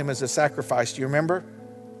offer him as a sacrifice. Do you remember?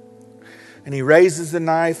 And he raises the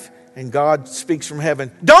knife and God speaks from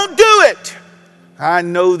heaven. Don't do it! I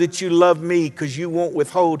know that you love me because you won't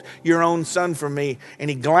withhold your own son from me. And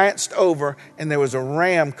he glanced over and there was a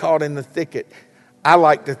ram caught in the thicket. I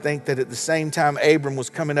like to think that at the same time Abram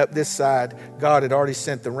was coming up this side, God had already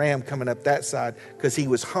sent the ram coming up that side because he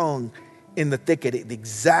was hung in the thicket at the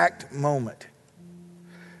exact moment.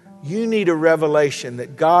 You need a revelation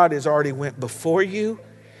that God has already went before you.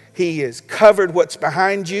 He has covered what's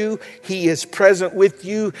behind you. He is present with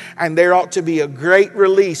you. And there ought to be a great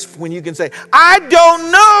release when you can say, I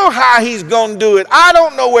don't know how he's going to do it. I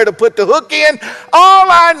don't know where to put the hook in. All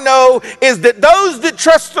I know is that those that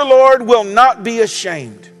trust the Lord will not be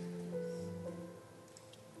ashamed.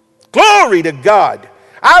 Glory to God.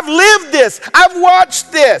 I've lived this. I've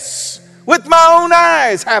watched this with my own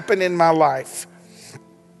eyes happen in my life.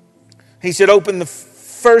 He said, open the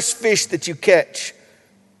first fish that you catch.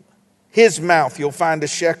 His mouth, you'll find a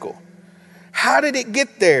shekel. How did it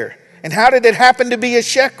get there? And how did it happen to be a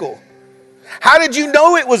shekel? How did you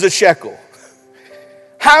know it was a shekel?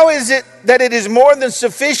 How is it that it is more than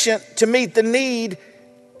sufficient to meet the need?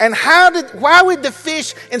 And why would the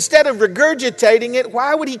fish, instead of regurgitating it,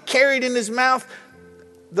 why would he carry it in his mouth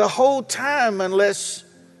the whole time unless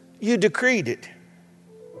you decreed it?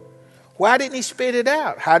 Why didn't he spit it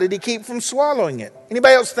out? How did he keep from swallowing it?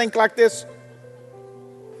 Anybody else think like this?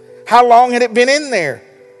 How long had it been in there?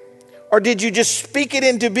 Or did you just speak it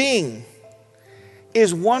into being?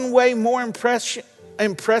 Is one way more impressionable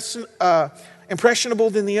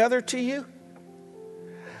than the other to you?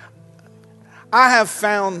 I have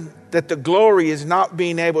found that the glory is not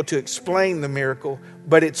being able to explain the miracle,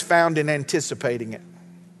 but it's found in anticipating it.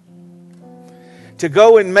 To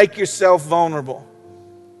go and make yourself vulnerable.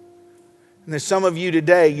 And there's some of you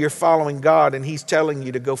today, you're following God and He's telling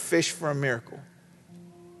you to go fish for a miracle.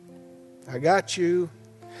 I got you.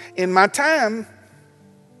 In my time,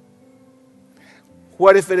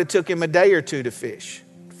 what if it had took him a day or two to fish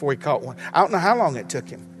before he caught one? I don't know how long it took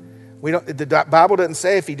him. The Bible doesn't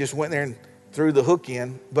say if he just went there and threw the hook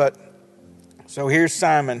in. But so here's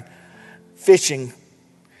Simon fishing.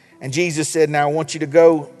 And Jesus said, now I want you to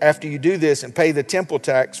go after you do this and pay the temple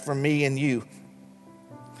tax for me and you.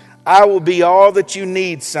 I will be all that you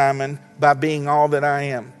need, Simon, by being all that I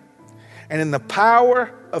am. And in the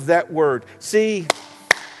power of that word, see,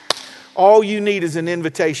 all you need is an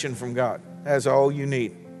invitation from God. That's all you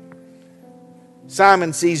need.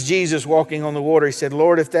 Simon sees Jesus walking on the water. He said,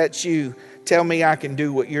 Lord, if that's you, tell me I can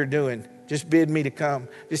do what you're doing. Just bid me to come.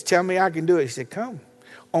 Just tell me I can do it. He said, come.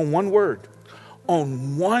 On one word.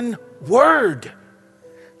 On one word.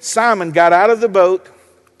 Simon got out of the boat,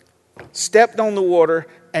 stepped on the water,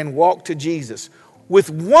 and walked to Jesus. With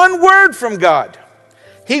one word from God,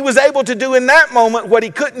 he was able to do in that moment what he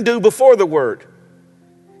couldn't do before the word.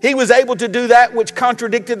 He was able to do that which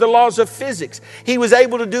contradicted the laws of physics. He was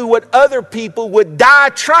able to do what other people would die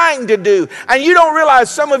trying to do. And you don't realize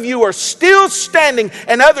some of you are still standing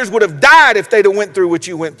and others would have died if they'd have went through what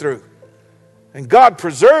you went through. And God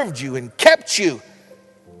preserved you and kept you.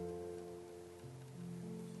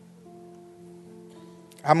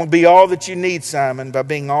 I'm going to be all that you need, Simon, by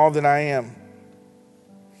being all that I am.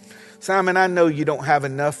 Simon, I know you don't have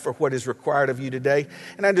enough for what is required of you today.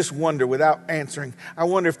 And I just wonder, without answering, I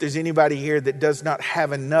wonder if there's anybody here that does not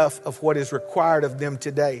have enough of what is required of them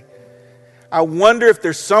today. I wonder if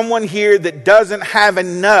there's someone here that doesn't have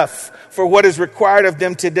enough for what is required of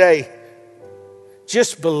them today.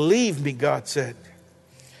 Just believe me, God said.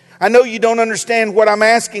 I know you don't understand what I'm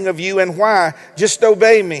asking of you and why. Just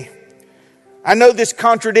obey me. I know this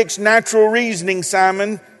contradicts natural reasoning,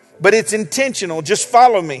 Simon, but it's intentional. Just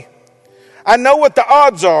follow me. I know what the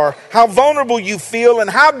odds are, how vulnerable you feel, and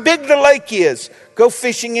how big the lake is. Go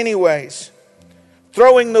fishing anyways.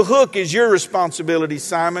 Throwing the hook is your responsibility,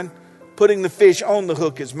 Simon. Putting the fish on the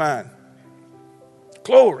hook is mine.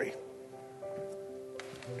 Glory.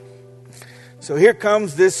 So here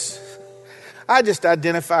comes this. I just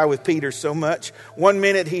identify with Peter so much. One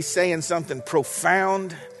minute he's saying something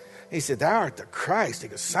profound. He said, thou art the Christ. He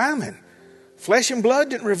goes, Simon, Flesh and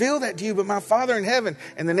blood didn't reveal that to you, but my Father in heaven.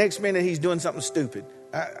 And the next minute he's doing something stupid.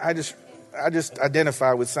 I just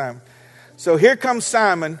identify with Simon. So here comes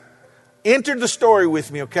Simon. Enter the story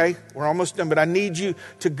with me, okay? We're almost done, but I need you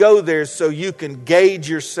to go there so you can gauge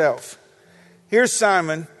yourself. Here's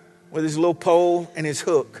Simon with his little pole and his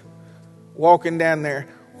hook, walking down there.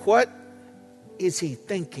 What is he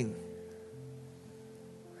thinking?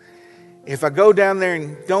 If I go down there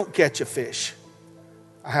and don't catch a fish,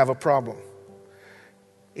 I have a problem.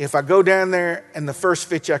 If I go down there and the first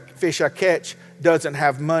fish I catch doesn't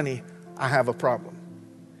have money, I have a problem.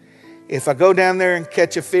 If I go down there and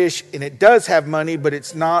catch a fish and it does have money, but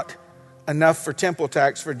it's not enough for temple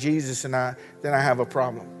tax for Jesus and I, then I have a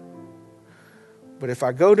problem. But if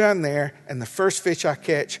I go down there and the first fish I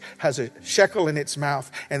catch has a shekel in its mouth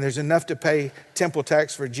and there's enough to pay temple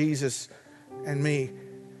tax for Jesus and me,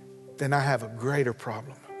 then I have a greater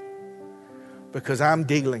problem. Because I'm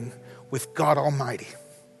dealing with God Almighty.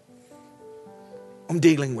 I'm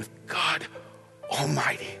dealing with God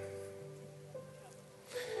Almighty.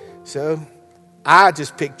 So I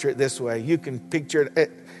just picture it this way. You can picture it.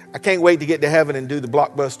 I can't wait to get to heaven and do the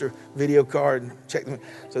Blockbuster video card and check them.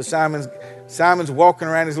 So Simon's walking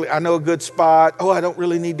around. I know a good spot. Oh, I don't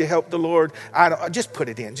really need to help the Lord. I just put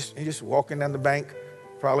it in. Just walking down the bank,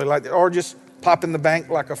 probably like that, or just pop in the bank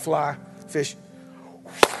like a fly fish.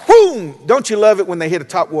 Boom! Don't you love it when they hit a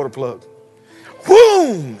top water plug?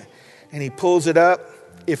 Boom! And he pulls it up.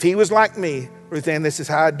 If he was like me, Ruth Ann, this is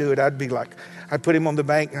how I'd do it. I'd put him on the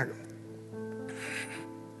bank. And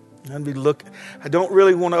I'd be looking. I don't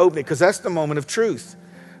really want to open it because that's the moment of truth.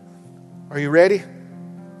 Are you ready?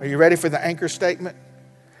 Are you ready for the anchor statement?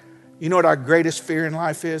 You know what our greatest fear in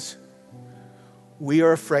life is? We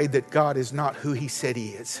are afraid that God is not who he said he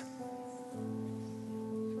is.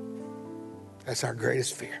 That's our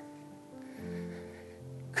greatest fear.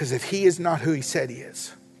 Because if he is not who he said he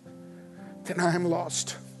is, then I am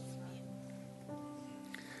lost.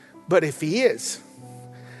 But if he is,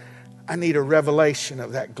 I need a revelation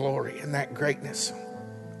of that glory and that greatness.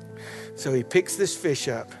 So he picks this fish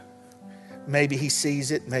up. Maybe he sees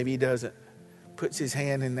it, maybe he doesn't. Puts his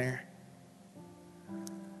hand in there.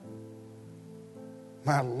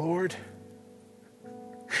 My Lord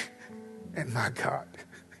and my God.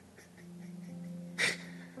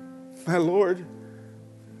 My Lord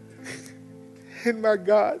and my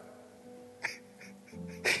God.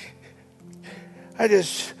 I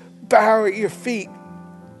just bow at your feet.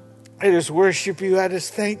 I just worship you. I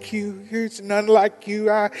just thank you. There's none like you.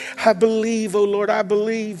 I believe, oh Lord, I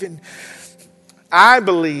believe. And I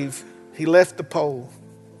believe he left the pole.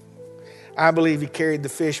 I believe he carried the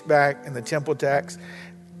fish back and the temple tax.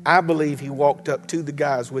 I believe he walked up to the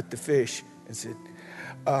guys with the fish and said,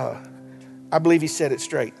 I believe he said it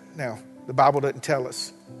straight. Now, the Bible doesn't tell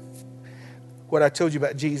us. What I told you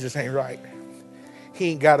about Jesus ain't right. He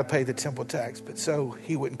ain't got to pay the temple tax, but so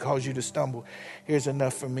he wouldn't cause you to stumble. Here's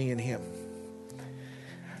enough for me and him.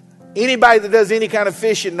 Anybody that does any kind of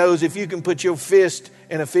fishing knows if you can put your fist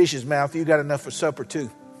in a fish's mouth, you got enough for supper too.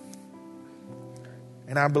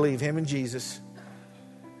 And I believe him and Jesus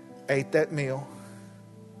ate that meal.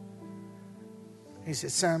 He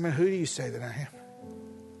said, Simon, who do you say that I am?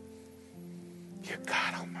 You're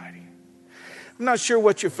God Almighty. I'm not sure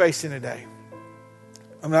what you're facing today.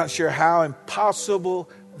 I'm not sure how impossible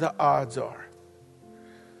the odds are.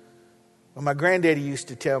 Well, my granddaddy used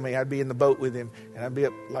to tell me, I'd be in the boat with him, and I'd be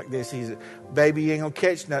up like this. He said, baby, you ain't going to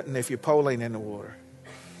catch nothing if your pole ain't in the water.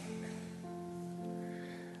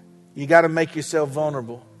 You got to make yourself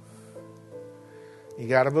vulnerable. You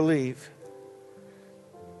got to believe.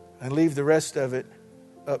 And leave the rest of it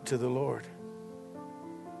up to the Lord.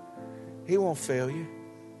 He won't fail you.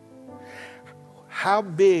 How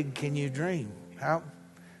big can you dream?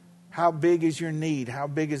 How big is your need? How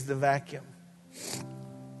big is the vacuum?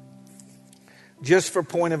 Just for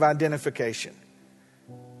point of identification.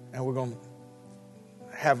 And we're going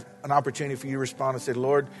to have an opportunity for you to respond and say,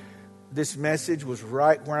 Lord, this message was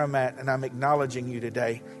right where I'm at, and I'm acknowledging you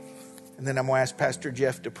today. And then I'm going to ask Pastor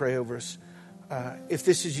Jeff to pray over us. If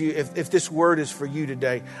this is you, if this word is for you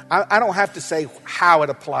today, I don't have to say how it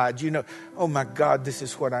applied. You know, oh my God, this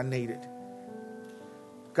is what I needed.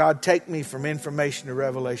 God, take me from information to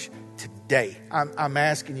revelation today. I'm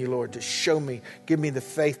asking you, Lord, to show me, give me the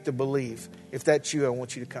faith to believe. If that's you, I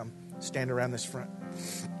want you to come stand around this front.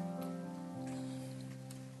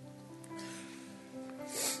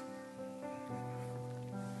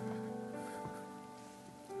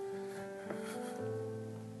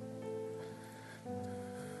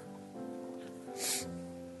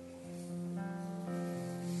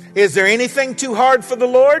 Is there anything too hard for the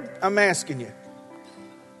Lord? I'm asking you.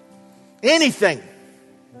 Anything.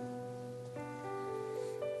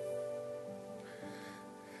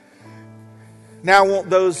 Now I want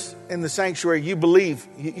those in the sanctuary, you believe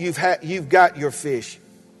you've got your fish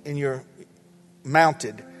and you're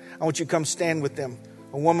mounted. I want you to come stand with them.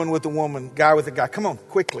 A woman with a woman, guy with a guy. Come on,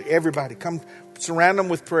 quickly, everybody. Come surround them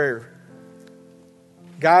with prayer.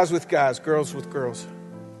 Guys with guys, girls with girls.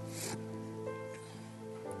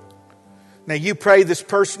 Now you pray this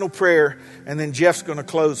personal prayer, and then Jeff's going to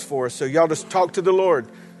close for us. So y'all just talk to the Lord.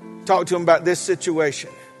 Talk to him about this situation.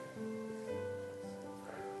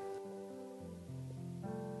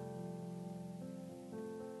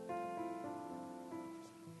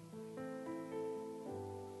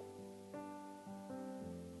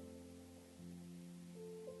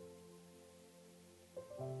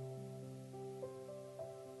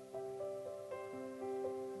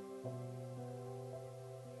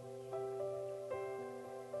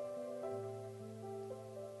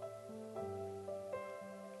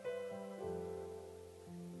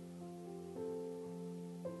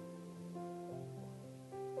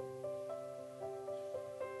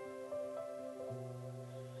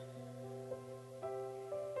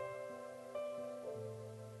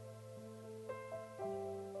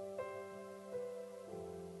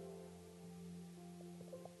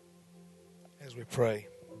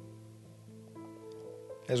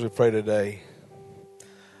 As we pray today,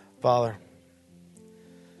 Father,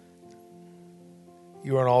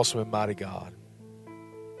 you are an awesome and mighty God.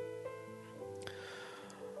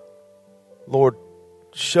 Lord,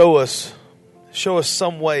 show us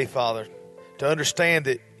some way, Father, to understand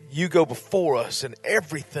that you go before us in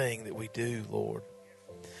everything that we do, Lord.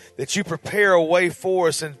 That you prepare a way for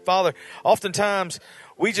us. And Father, oftentimes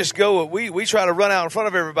we just go, we try to run out in front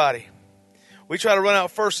of everybody. We try to run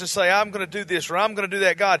out first and say, I'm going to do this or I'm going to do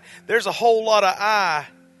that. God, there's a whole lot of I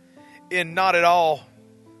in not at all.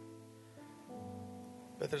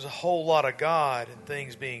 But there's a whole lot of God in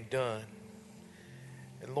things being done.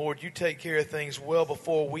 And Lord, you take care of things well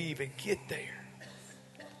before we even get there.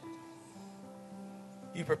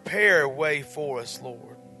 You prepare a way for us,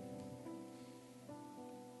 Lord.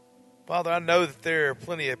 Father, I know that there are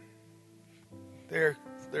plenty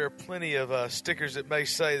of stickers that may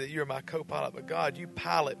say that you're my co-pilot, but God, you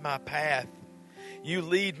pilot my path. You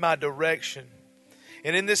lead my direction.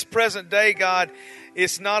 And in this present day, God,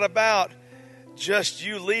 it's not about just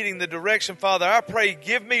you leading the direction. Father, I pray,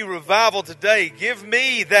 give me revival today. Give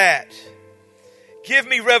me that. Give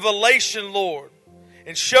me revelation, Lord,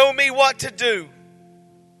 and show me what to do.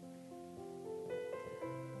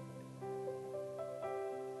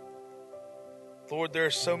 Lord, there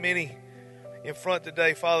are so many in front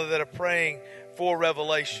today, Father, that are praying for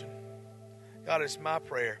revelation. God, it's my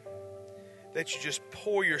prayer that you just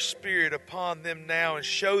pour your Spirit upon them now and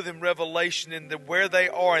show them revelation in where they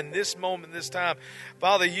are in this moment, this time.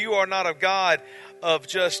 Father, you are not a God of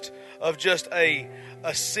just a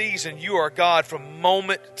season. You are God from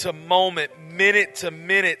moment to moment, minute to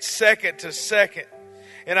minute, second to second.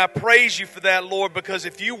 And I praise you for that, Lord, because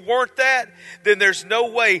if you weren't that, then there's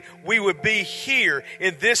no way we would be here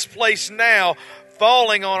in this place now,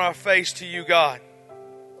 falling on our face to you, God.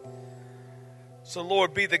 So,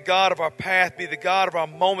 Lord, be the God of our path, be the God of our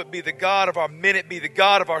moment, be the God of our minute, be the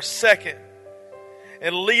God of our second.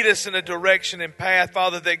 And lead us in a direction and path,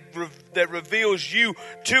 Father, that reveals you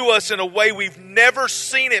to us in a way we've never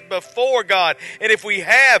seen it before, God. And if we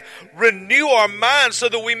have, renew our minds so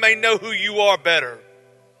that we may know who you are better.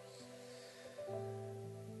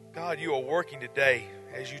 God, you are working today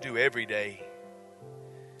as you do every day.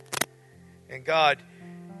 And God,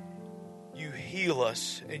 you heal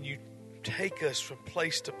us and you take us from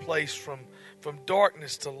place to place, from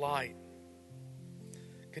darkness to light.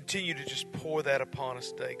 Continue to just pour that upon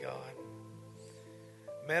us today, God.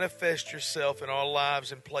 Manifest yourself in our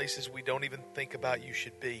lives in places we don't even think about you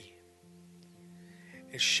should be.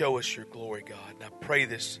 And show us your glory, God. And I pray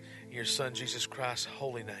this in your Son, Jesus Christ's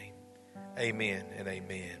holy name. Amen and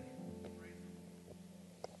amen.